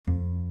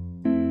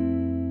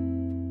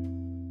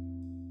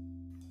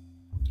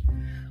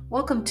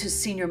Welcome to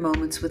Senior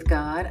Moments with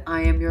God.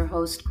 I am your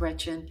host,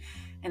 Gretchen,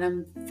 and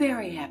I'm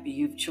very happy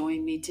you've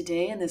joined me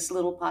today in this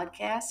little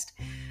podcast.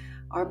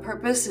 Our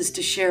purpose is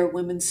to share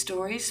women's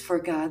stories for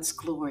God's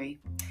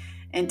glory.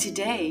 And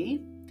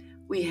today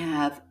we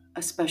have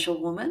a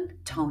special woman,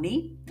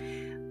 Toni,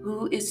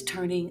 who is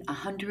turning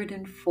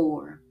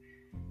 104.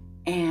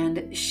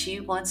 And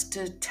she wants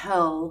to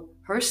tell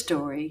her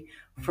story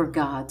for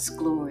God's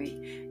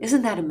glory.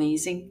 Isn't that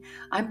amazing?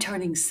 I'm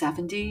turning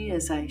 70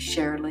 as I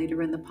share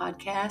later in the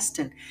podcast,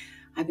 and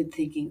I've been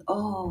thinking,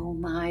 oh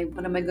my,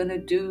 what am I going to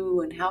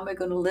do and how am I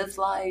going to live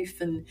life?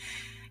 And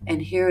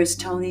here is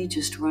Toni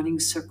just running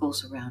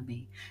circles around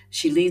me.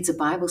 She leads a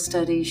Bible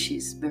study,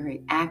 she's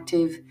very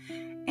active,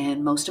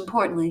 and most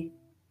importantly,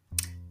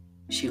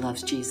 she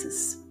loves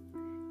Jesus.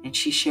 And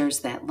she shares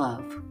that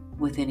love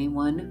with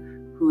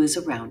anyone who is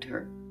around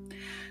her.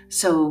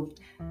 So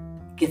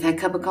get that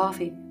cup of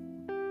coffee,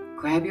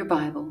 grab your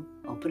Bible,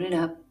 open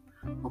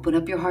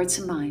up your hearts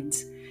and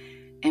minds,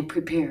 and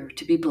prepare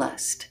to be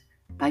blessed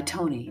by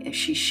Toni as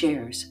she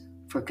shares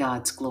for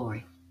God's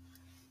glory.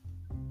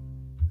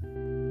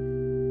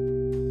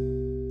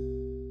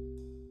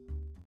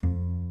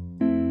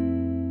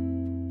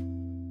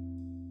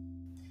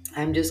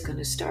 I'm just going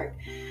to start.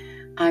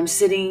 I'm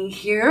sitting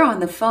here on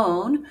the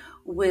phone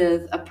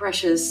with a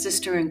precious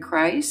sister in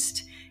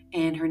Christ,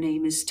 and her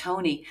name is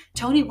Toni.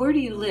 Toni, where do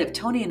you live?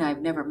 Toni and I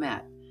have never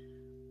met.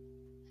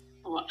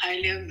 Well, I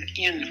live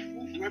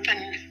in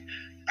Ripon,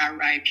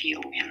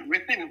 R-I-P-O-N,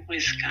 Ripon,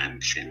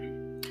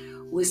 Wisconsin.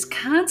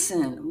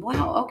 Wisconsin.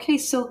 Wow. Okay,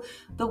 so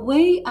the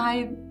way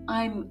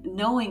I'm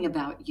knowing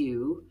about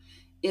you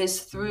is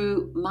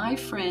through my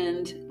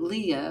friend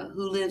Leah,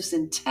 who lives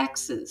in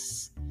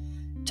Texas,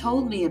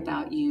 told me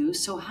about you.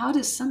 So how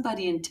does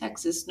somebody in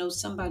Texas know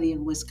somebody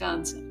in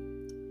Wisconsin?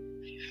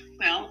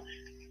 Well,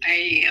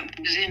 I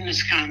was in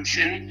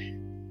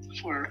Wisconsin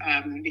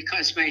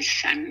because my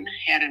son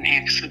had an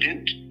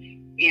accident,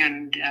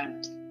 and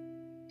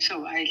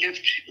so I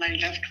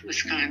left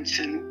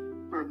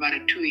Wisconsin for about a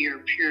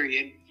 2-year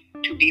period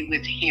to be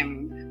with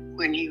him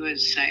when he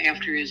was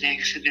after his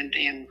accident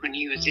and when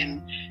he was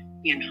in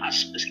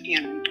hospice,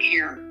 in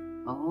care.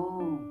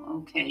 Oh,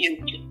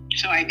 okay.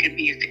 So I could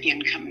be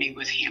in company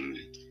with him.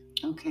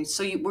 Okay,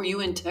 so were you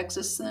in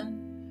Texas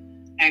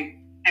then?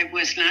 I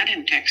was not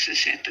in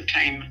Texas at the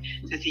time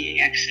that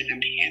the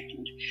accident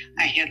happened.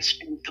 I had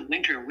spent the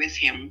winter with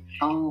him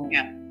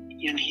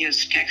in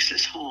his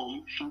Texas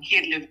home.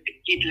 Okay.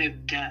 He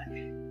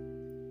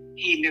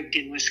lived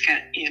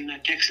in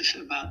Texas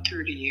about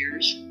 30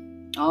 years.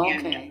 Oh,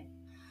 okay.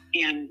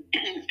 And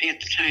at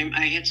the time,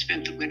 I had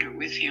spent the winter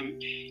with him,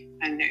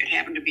 and it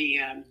happened to be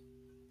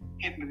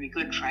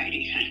Good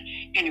Friday.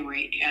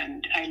 Anyway,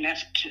 and I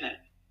left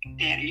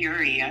that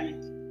area.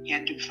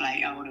 Had to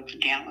fly out of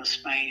Dallas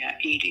by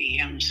 8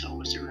 a.m., so it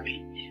was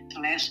early. The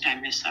last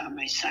time I saw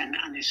my son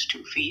on his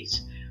 2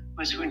 feet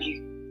was when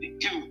he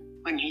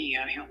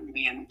helped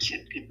me and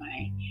said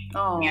goodbye.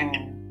 Oh.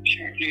 And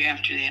shortly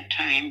after that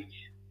time,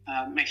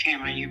 my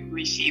family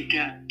received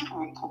a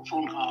phone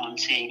call and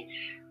saying,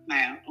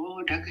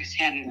 Doug has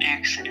had an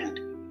accident.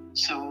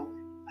 So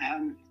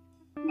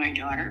my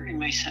daughter and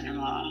my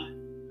son-in-law,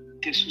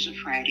 this was a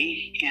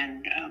Friday,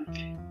 and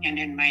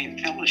in my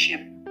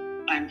fellowship,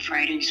 on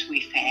Fridays we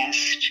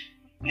fast,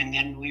 and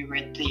then we were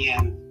at the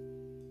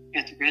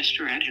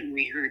restaurant, and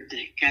we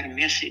got a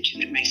message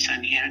that my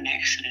son had an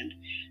accident.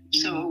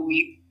 So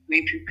we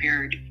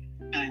prepared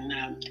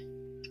on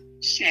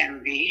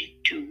Saturday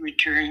to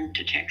return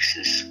to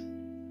Texas,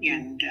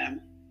 and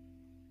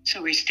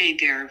so we stayed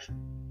there.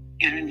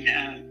 And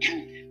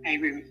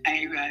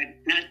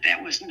that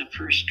wasn't the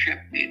first trip.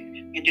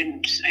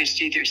 I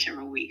stayed there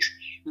several weeks.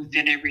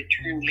 Then I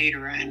returned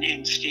later on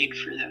and stayed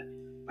for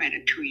quite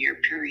a 2-year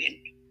period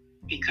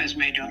because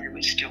my daughter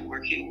was still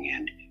working,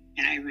 and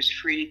I was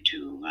free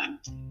to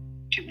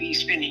be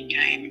spending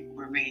time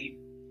where my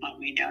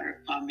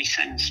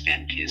son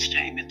spent his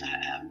time at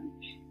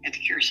the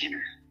care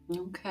center.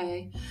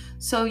 Okay,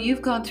 so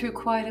you've gone through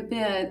quite a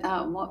bit.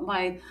 What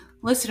my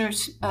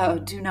listeners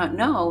do not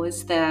know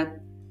is that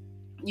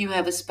you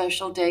have a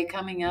special day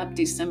coming up,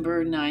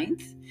 December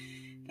 9th,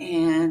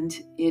 and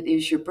it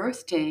is your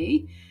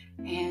birthday.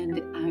 And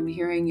I'm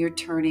hearing you're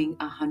turning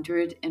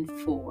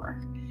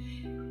 104.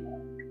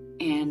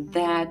 And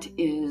that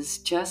is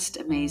just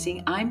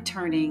amazing. I'm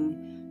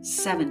turning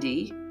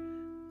 70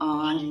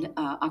 on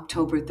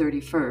October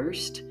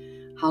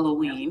 31st,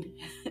 Halloween.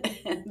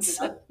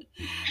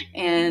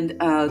 And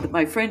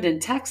my friend in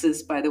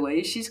Texas, by the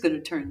way, she's going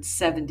to turn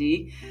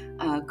 70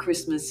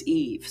 Christmas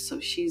Eve. So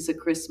she's a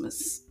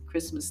Christmas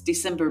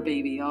December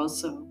baby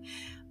also.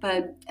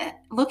 But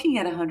looking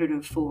at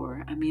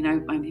 104, I mean,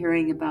 I'm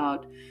hearing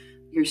about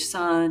your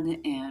son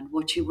and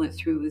what you went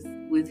through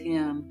with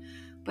him.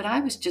 But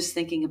I was just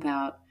thinking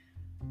about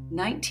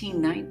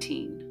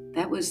 1919.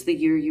 That was the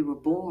year you were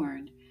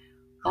born.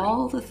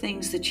 All the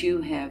things that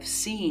you have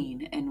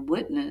seen and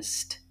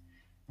witnessed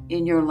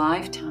in your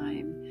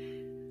lifetime.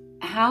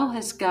 How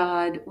has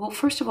God, well,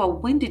 first of all,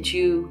 when did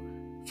you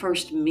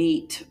first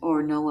meet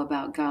or know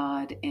about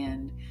God?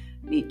 And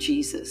meet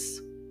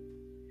Jesus?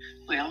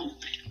 Well,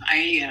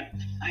 I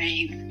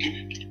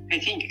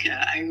think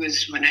I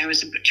was when I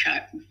was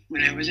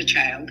a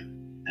child.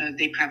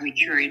 They probably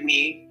carried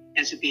me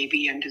as a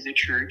baby into the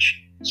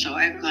church. So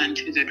I've gone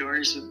through the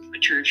doors of the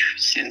church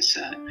since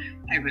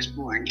I was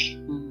born,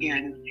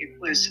 and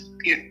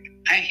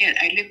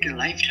I lived a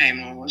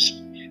lifetime almost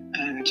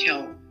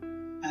until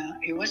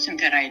it wasn't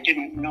that I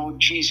didn't know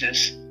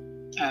Jesus.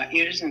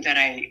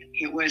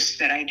 It was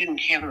that I didn't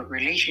have a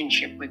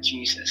relationship with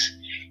Jesus,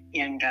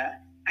 and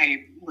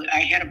I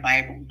had a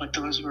Bible, but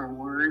those were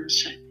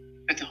words.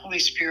 But the Holy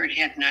Spirit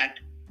had not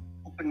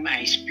opened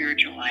my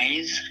spiritual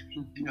eyes,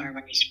 nor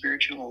my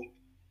spiritual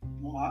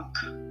walk,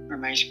 or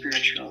my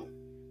spiritual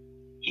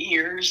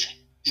ears.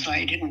 So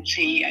I didn't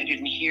see, I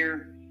didn't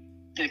hear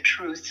the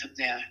truth of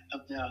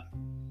the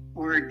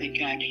word that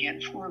God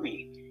had for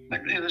me.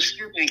 But it was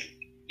through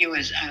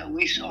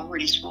we've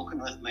already spoken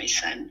with my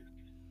son,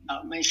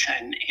 and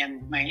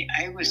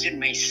I was in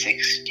my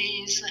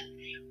 60s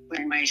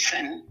when my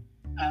son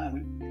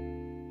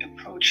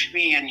approached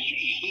me, and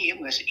he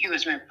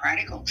was my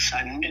prodigal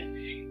son,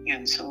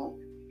 and so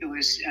it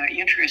was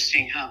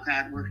interesting how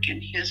God worked in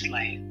his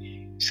life.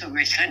 So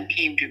my son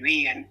came to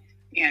me,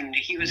 and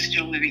he was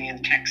still living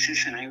in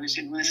Texas, and I was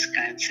in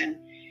Wisconsin,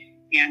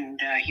 and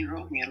he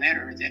wrote me a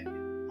letter that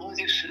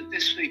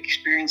this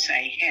experience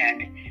I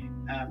had.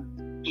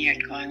 He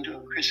had gone to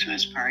a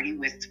Christmas party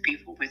with the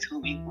people with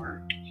whom he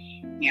worked,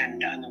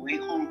 and on the way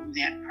home from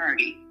that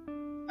party,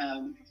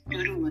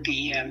 due to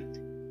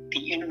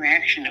the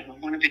interaction of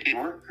one of the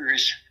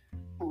workers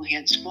who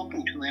had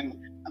spoken to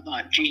him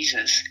about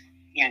Jesus,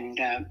 and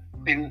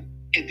when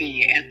at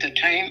the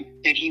time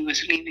that he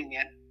was leaving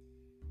that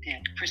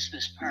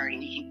Christmas party,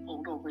 he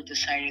pulled over the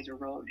side of the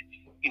road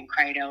and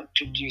cried out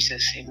to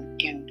Jesus and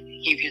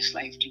gave his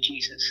life to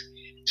Jesus.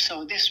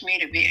 So this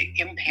made a big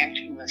impact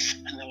on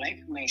the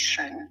life of my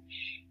son.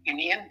 And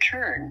in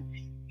turn,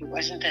 it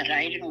wasn't that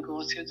I didn't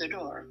go through the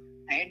door.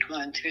 I had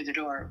gone through the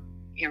door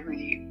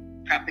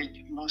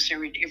most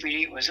every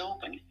day it was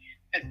open.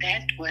 But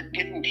that what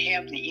didn't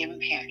have the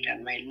impact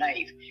on my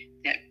life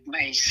that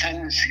my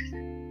son's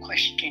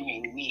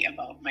questioning me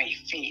about my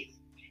faith.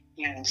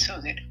 And so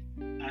that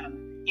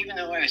even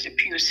though I was a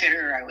pew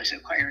sitter, I was a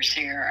choir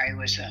singer, I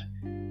was a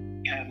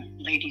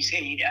ladies'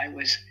 aid, I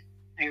was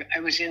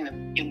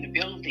in the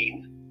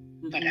building,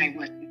 but my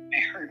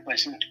heart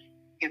wasn't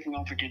given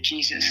over to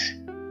Jesus.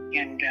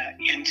 And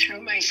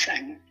through my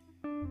son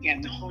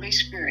and the Holy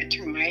Spirit,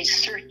 through my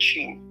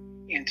searching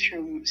and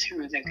through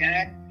the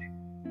God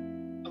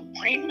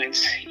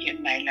appointments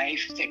in my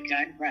life that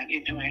God brought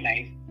into my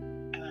life,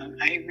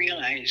 I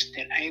realized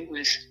that I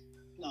was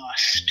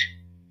lost.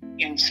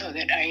 And so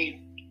that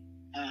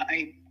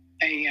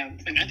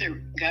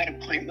another God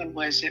appointment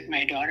was that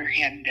my daughter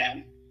had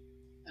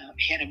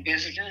a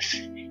business,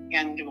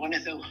 and one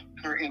of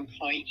her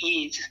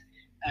employees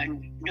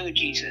knew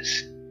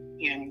Jesus,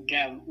 and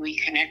we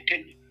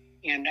connected,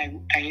 and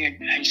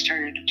I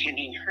started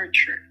attending her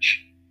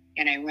church,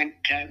 and I went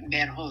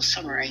that whole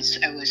summer. I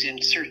was in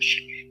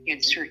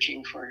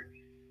searching for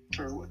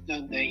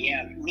the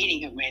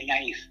meaning of my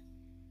life,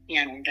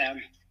 and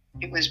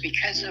it was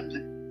because of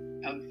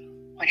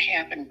what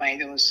happened by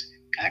those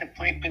God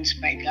appointments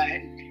by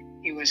God.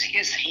 It was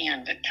His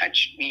hand that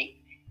touched me.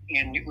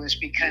 And it was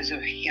because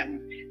of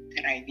him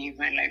that I gave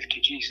my life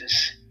to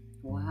Jesus.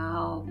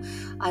 Wow.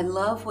 I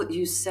love what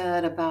you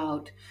said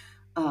about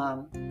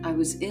I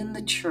was in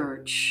the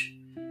church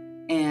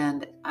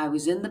and I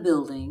was in the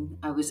building,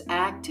 I was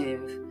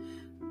active,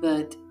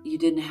 but you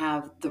didn't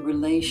have the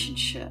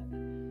relationship.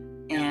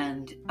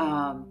 And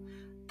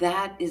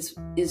that is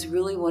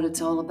really what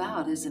it's all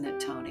about, isn't it,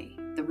 Toni?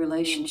 The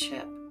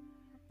relationship.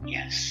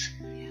 Yes.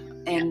 Yeah.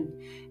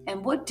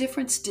 And what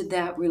difference did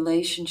that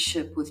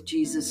relationship with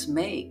Jesus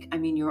make? I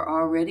mean, you're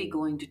already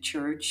going to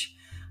church.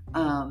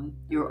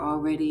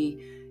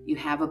 You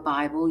have a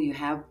Bible, you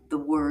have the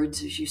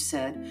words, as you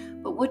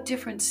said. But what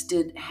difference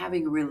did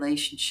having a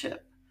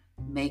relationship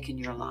make in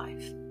your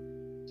life?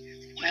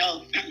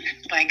 Well,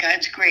 by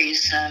God's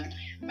grace,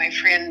 my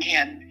friend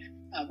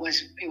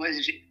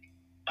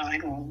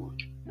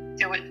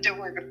there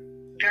were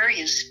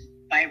various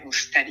Bible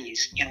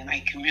studies in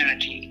my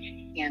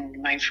community,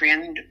 and my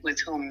friend with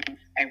whom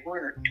I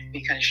worked,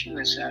 because she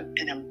was an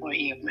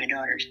employee of my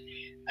daughter's,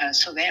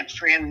 so that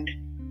friend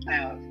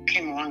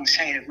came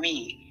alongside of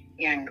me,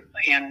 and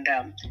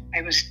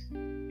I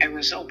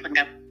was opened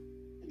up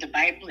the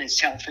Bible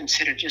itself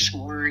instead of just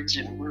words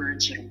and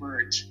words and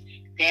words.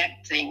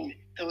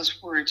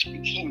 Those words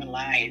became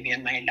alive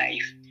in my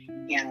life,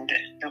 and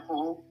the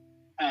whole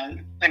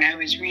when I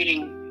was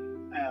reading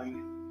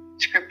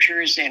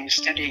scriptures and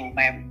studying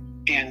Bible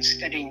and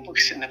studying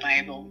books in the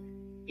Bible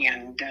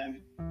and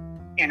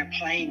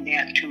applying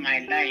that to my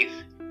life,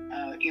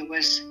 it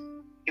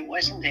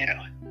wasn't that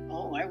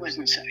I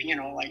wasn't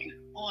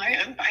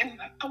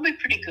I'll be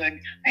pretty good.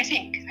 I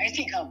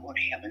think I'll go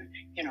to heaven.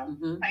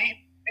 I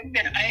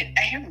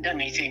haven't done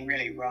anything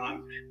really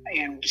wrong,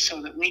 and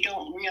so that we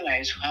don't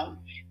realize how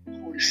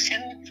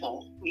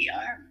sinful we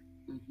are,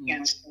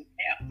 and so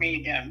that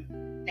made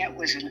that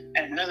was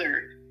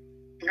another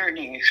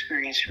learning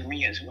experience for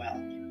me as well.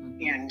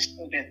 And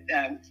so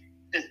that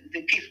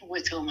the people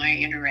with whom I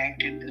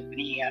interacted,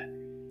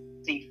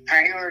 the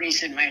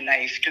priorities in my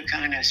life took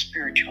on a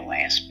spiritual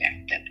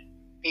aspect that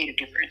made a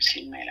difference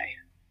in my life.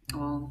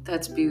 Oh,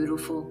 that's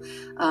beautiful.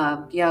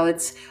 Yeah,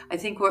 I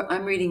think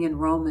I'm reading in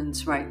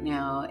Romans right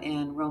now,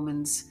 and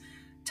Romans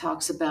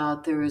talks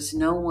about there is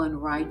no one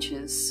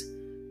righteous,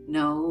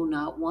 no,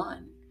 not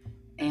one.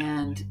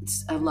 And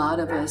a lot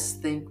of us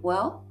think,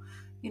 well,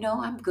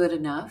 I'm good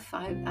enough.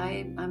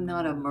 I'm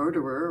not a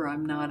murderer.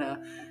 I'm not a,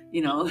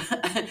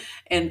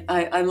 and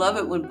I love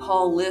it when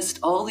Paul lists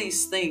all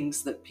these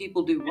things that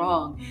people do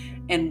wrong.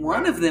 And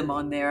one of them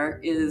on there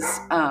is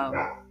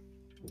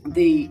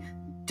the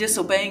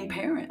disobeying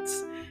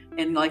parents.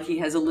 And like he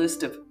has a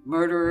list of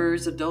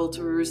murderers,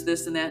 adulterers,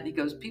 this and that. And he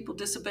goes, people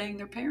disobeying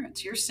their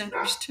parents, you're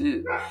sinners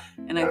too.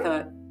 And I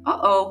thought,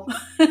 uh-oh,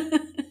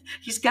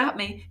 he's got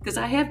me, because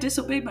I have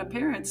disobeyed my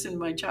parents in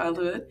my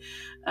childhood.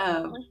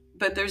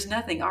 But there's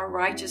nothing. Our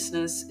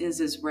righteousness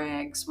is as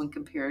rags when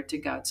compared to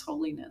God's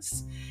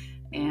holiness.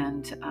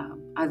 And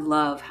I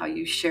love how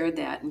you shared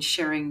that, and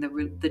sharing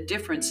the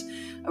difference.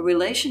 A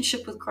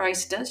relationship with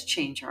Christ does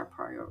change our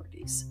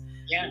priorities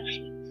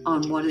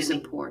on what is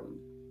important.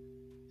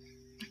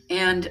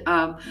 And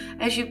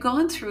as you've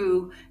gone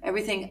through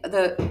everything,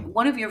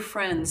 one of your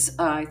friends,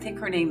 I think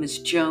her name is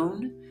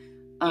Joan,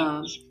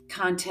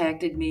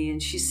 contacted me,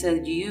 and she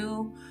said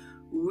you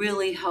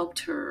really helped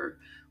her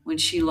when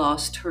she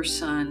lost her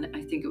son.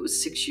 I think it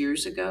was 6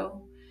 years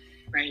ago.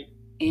 Right.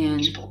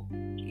 And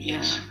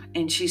yes.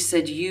 And she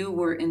said you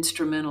were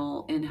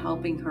instrumental in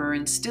helping her,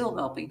 and still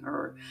helping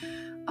her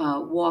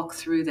walk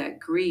through that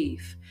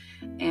grief.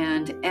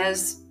 And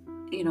as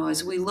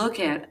we look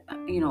at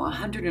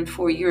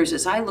 104 years,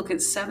 as I look at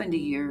 70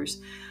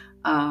 years,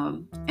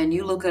 and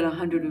you look at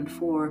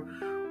 104,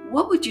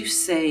 what would you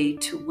say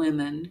to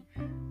women?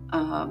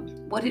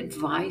 What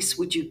advice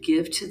would you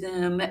give to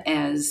them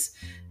as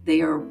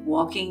they are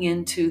walking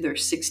into their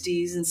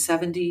 60s and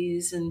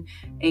 70s and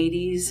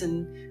 80s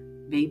and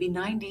maybe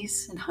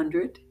 90s and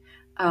 100?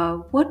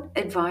 What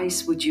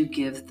advice would you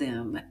give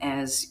them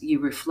as you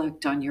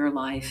reflect on your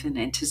life and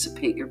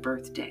anticipate your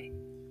birthday?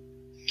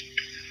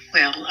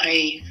 Well,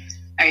 I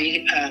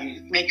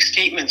make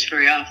statements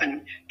very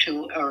often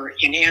or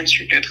in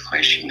answer to the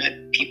question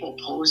that people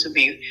pose of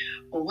me.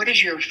 Well, what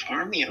is your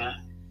formula?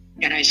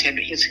 And I said,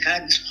 it's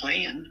God's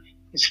plan.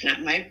 It's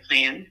not my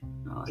plan.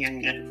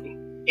 And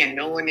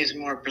no one is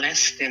more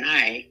blessed than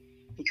I,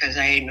 because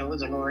I know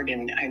the Lord,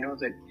 and I know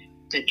that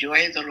the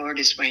joy of the Lord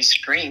is my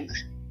strength.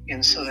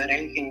 And so that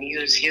I can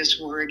use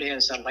His word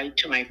as a light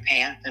to my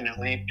path and a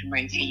lamp to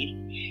my feet.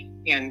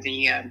 I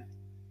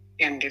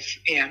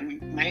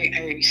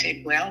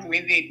said, well,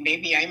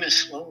 maybe I'm a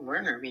slow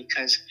learner,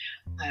 because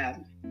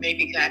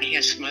maybe God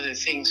has some other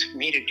things for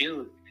me to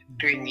do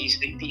during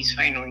these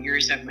final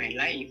years of my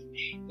life.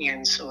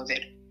 And so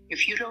that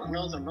if you don't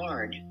know the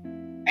Lord,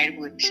 I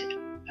would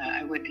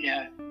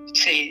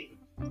say,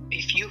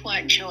 if you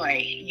want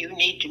joy, you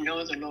need to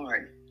know the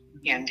Lord,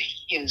 and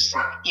He's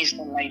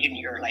the light in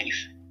your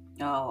life.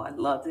 Oh, I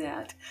love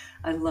that.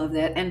 I love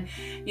that. And,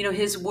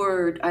 His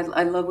word,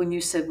 I love when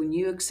you said when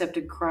you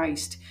accepted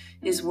Christ,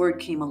 His word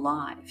came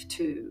alive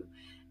too.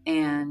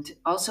 And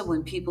also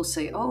when people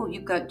say, oh,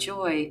 you've got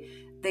joy,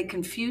 they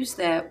confuse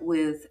that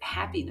with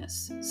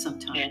happiness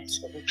sometimes.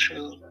 That's so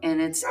true.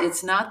 And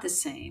it's not the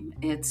same.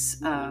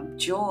 It's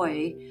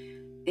joy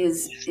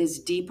is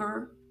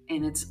deeper,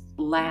 and it's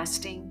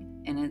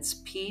lasting, and it's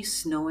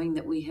peace, knowing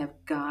that we have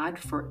God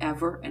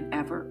forever and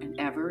ever and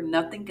ever.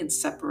 Nothing can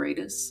separate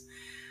us.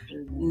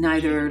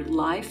 Neither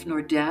life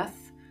nor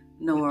death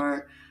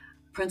nor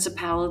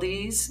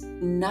principalities,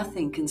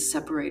 nothing can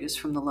separate us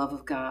from the love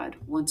of God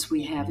once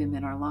we have Him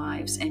in our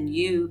lives. And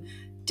you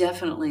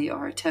definitely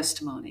are a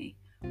testimony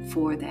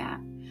for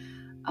that.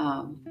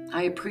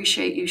 I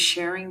appreciate you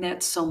sharing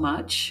that so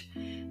much,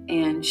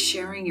 and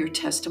sharing your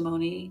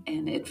testimony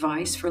and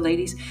advice for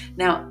ladies.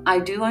 Now, I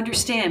do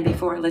understand,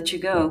 before I let you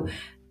go,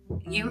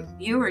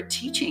 you are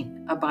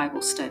teaching a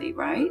Bible study,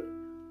 right?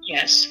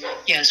 Yes,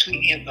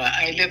 we have.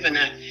 I live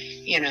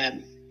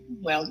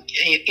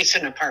it's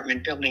an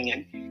apartment building,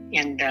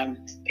 and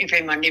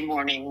every Monday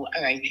morning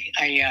I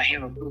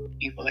have a group of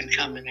people that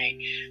come, and I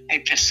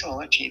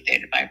facilitate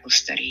that Bible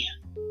study.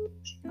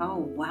 Oh,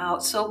 wow!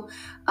 So,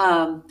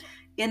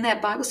 in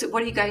that Bible study,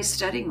 what are you guys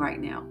studying right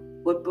now?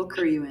 What book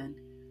are you in?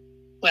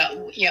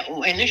 Well,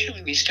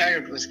 initially we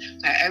started with,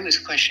 I was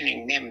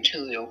questioning them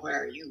too,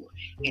 where are you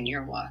in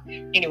your walk?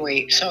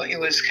 Anyway, so it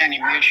was kind of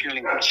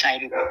mutually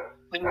decided that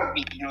we would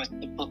begin with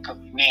the book of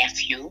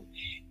Matthew.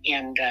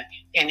 And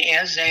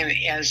as I'm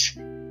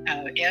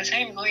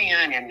going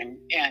on,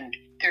 and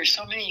there's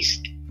so many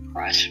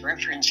cross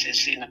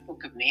references in the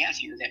book of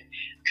Matthew that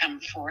come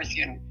forth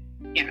in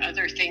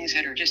other things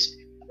that are just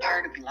a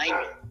part of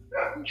life,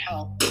 and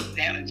how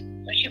that was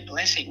such a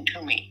blessing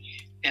to me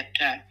that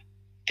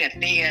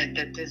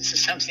this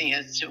is something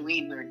that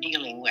we were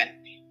dealing with,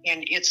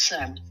 and it's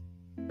kind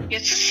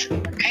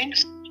of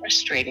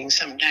frustrating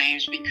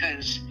sometimes,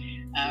 because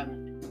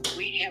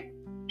we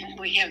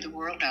we have the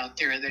world out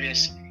there that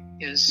is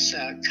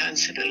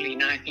constantly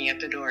knocking at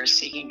the door,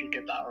 seeking to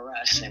devour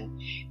us, and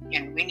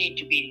we need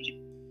to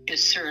be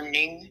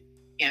discerning.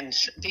 And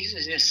these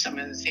are just some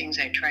of the things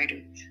I try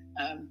to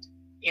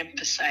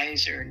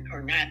emphasize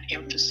or not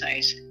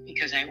emphasize,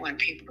 because I want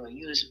people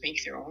to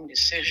make their own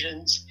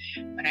decisions.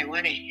 But I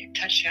want to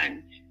touch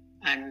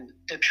on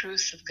the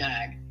truth of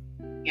God,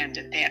 and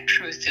that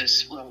truth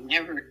will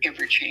never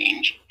ever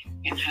change,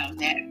 and how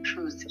that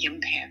truth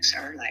impacts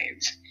our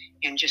lives.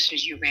 And just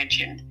as you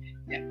mentioned,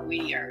 that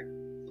we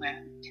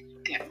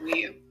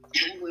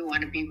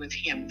want to be with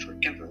Him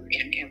forever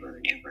and ever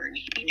and ever, and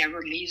He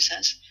never leaves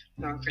us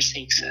nor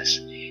forsakes us.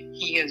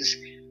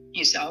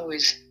 He's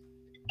always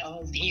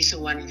He's the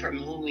one from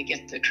whom we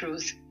get the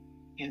truth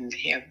and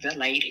have the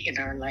light in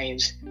our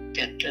lives.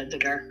 That the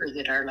darker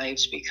that our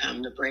lives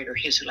become, the brighter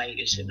His light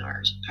is in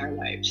our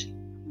lives.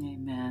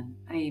 Amen.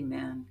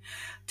 Amen.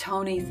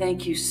 Toni,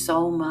 thank you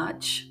so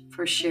much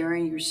for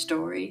sharing your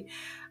story.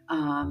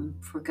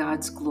 For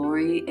God's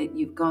glory,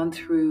 you've gone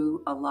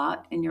through a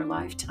lot in your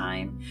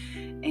lifetime,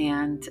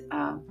 and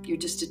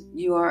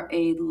you are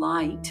a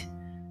light,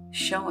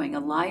 showing a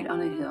light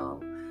on a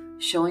hill,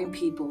 showing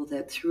people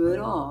that through it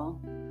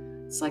all,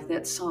 it's like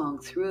that song,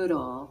 through it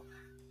all,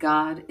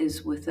 God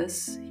is with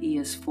us. He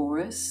is for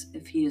us.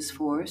 If He is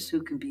for us,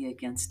 who can be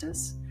against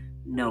us?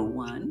 No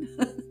one.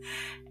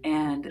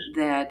 And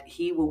that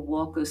He will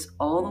walk us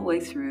all the way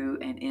through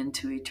and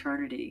into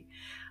eternity.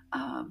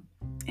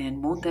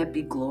 And won't that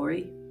be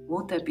glory?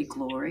 Won't that be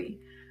glory?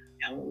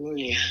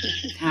 Hallelujah.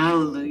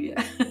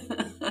 Hallelujah.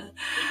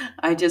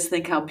 I just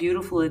think how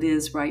beautiful it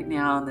is right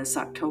now on this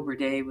October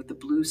day with the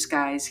blue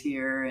skies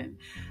here, and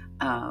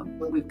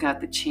we've got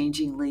the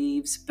changing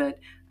leaves. But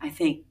I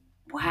think,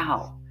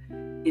 wow,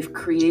 if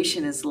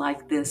creation is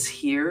like this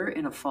here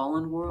in a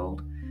fallen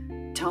world,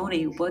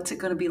 Toni, what's it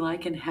going to be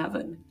like in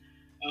heaven?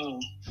 Oh,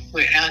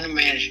 we're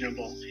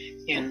unimaginable.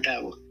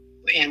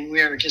 And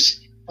we're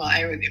just,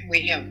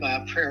 we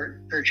have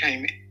prayer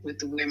time with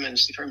the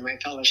women's from my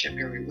fellowship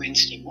every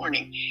Wednesday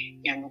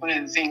morning. And one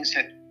of the things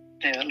that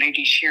the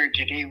lady shared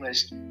today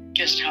was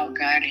just how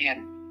God had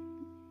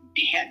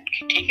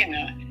taken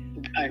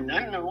an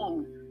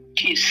unknown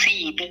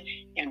seed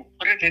and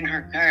put it in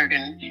her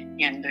garden,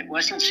 and it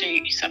wasn't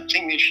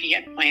something that she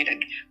had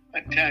planted,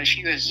 but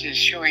she was just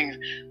showing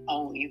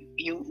how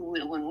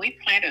when we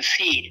plant a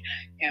seed,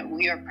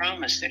 we are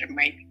promised that it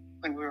might,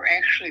 when we're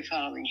actually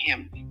following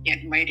Him,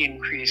 it might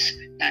increase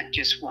not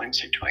just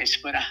once or twice,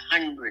 but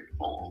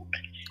 100-fold.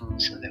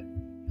 So that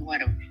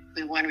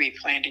we want to be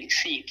planting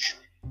seeds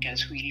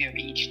as we live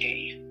each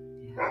day.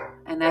 Yeah.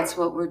 And that's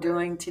what we're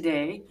doing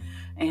today.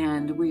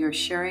 And we are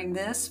sharing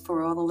this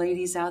for all the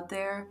ladies out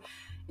there.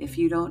 If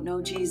you don't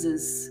know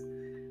Jesus,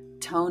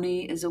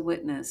 Toni is a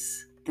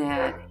witness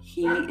that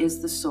He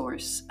is the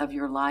source of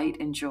your light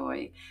and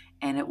joy,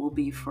 and it will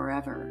be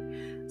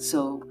forever.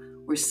 So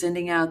we're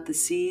sending out the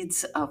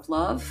seeds of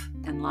love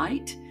and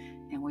light,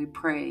 and we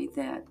pray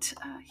that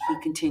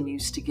He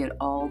continues to get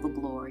all the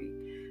glory.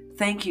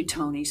 Thank you,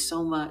 Toni,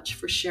 so much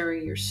for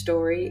sharing your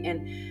story.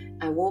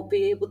 And I won't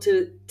be able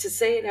to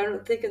say it, I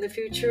don't think, in the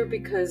future,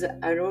 because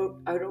I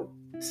don't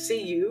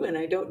see you and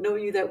I don't know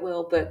you that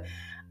well, but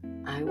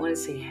I want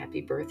to say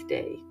happy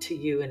birthday to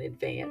you in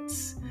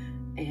advance.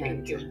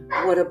 And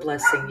what a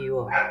blessing you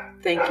are.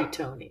 Thank you,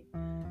 Toni.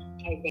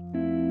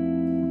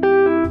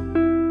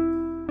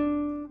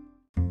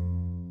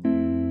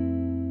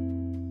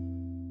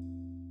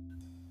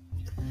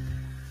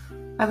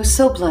 I was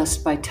so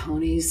blessed by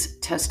Toni's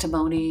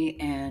testimony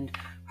and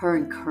her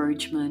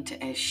encouragement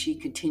as she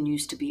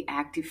continues to be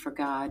active for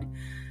God.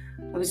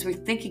 I was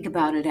thinking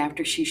about it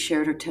after she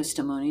shared her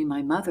testimony.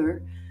 My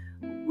mother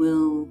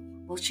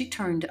she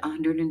turned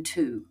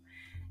 102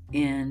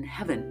 in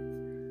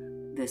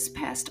heaven this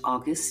past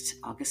August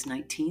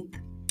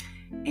 19th.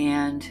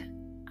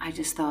 And I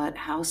just thought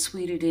how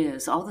sweet it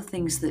is. All the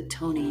things that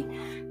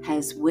Toni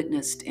has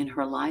witnessed in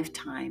her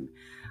lifetime,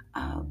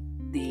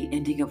 the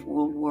ending of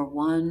World War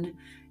I,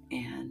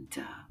 and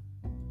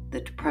the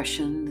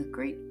Depression, the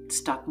great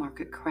stock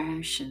market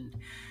crash, and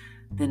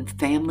then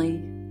family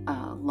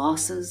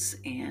losses,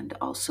 and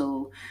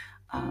also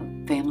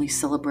family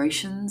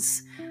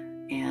celebrations,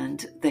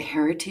 and the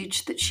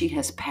heritage that she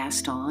has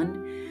passed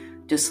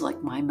on, just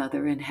like my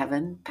mother in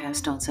heaven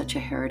passed on such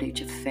a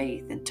heritage of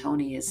faith. And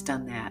Toni has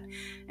done that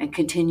and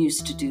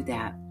continues to do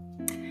that.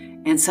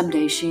 And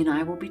someday she and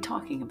I will be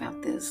talking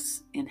about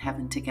this in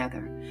heaven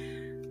together.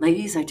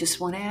 Ladies, I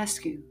just want to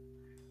ask you,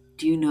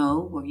 do you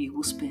know where you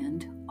will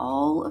spend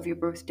all of your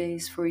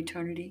birthdays for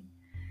eternity?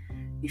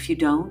 If you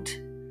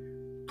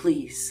don't,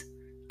 please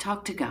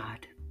talk to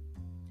God.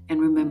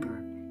 And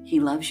remember, He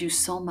loves you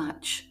so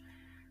much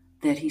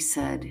that He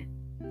said,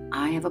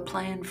 I have a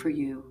plan for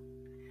you.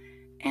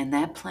 And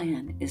that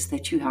plan is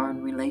that you are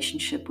in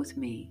relationship with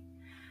me.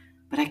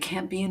 But I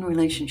can't be in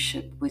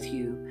relationship with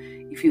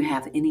you if you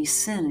have any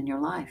sin in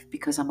your life,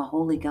 because I'm a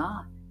holy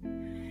God.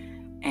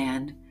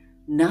 And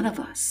none of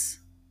us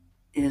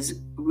is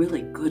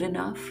really good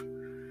enough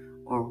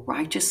or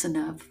righteous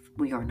enough.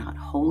 We are not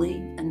holy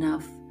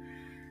enough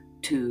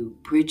to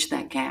bridge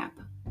that gap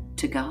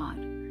to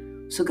God.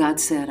 So God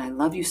said, I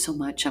love you so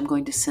much, I'm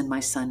going to send my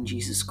son,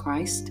 Jesus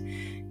Christ.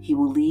 He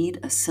will lead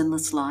a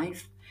sinless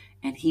life,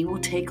 and he will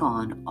take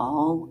on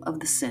all of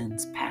the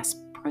sins, past,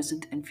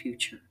 present, and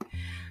future,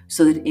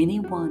 so that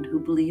anyone who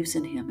believes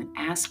in him and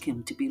asks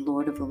him to be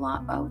Lord of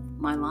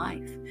my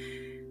life,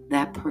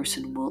 that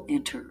person will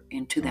enter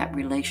into that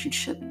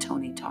relationship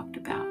Toni talked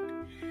about,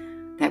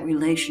 that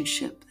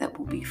relationship that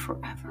will be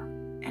forever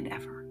and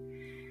ever.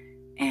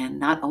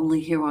 And not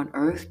only here on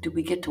earth do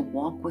we get to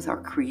walk with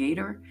our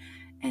Creator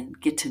and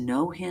get to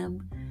know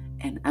him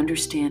and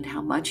understand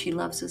how much he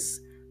loves us,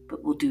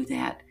 but we'll do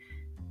that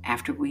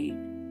after we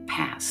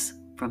pass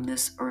from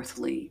this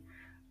earthly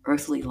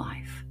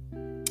life.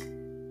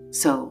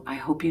 So I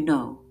hope you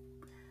know,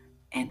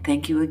 and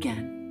thank you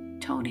again,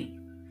 Toni,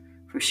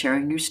 for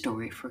sharing your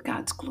story for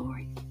God's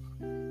glory.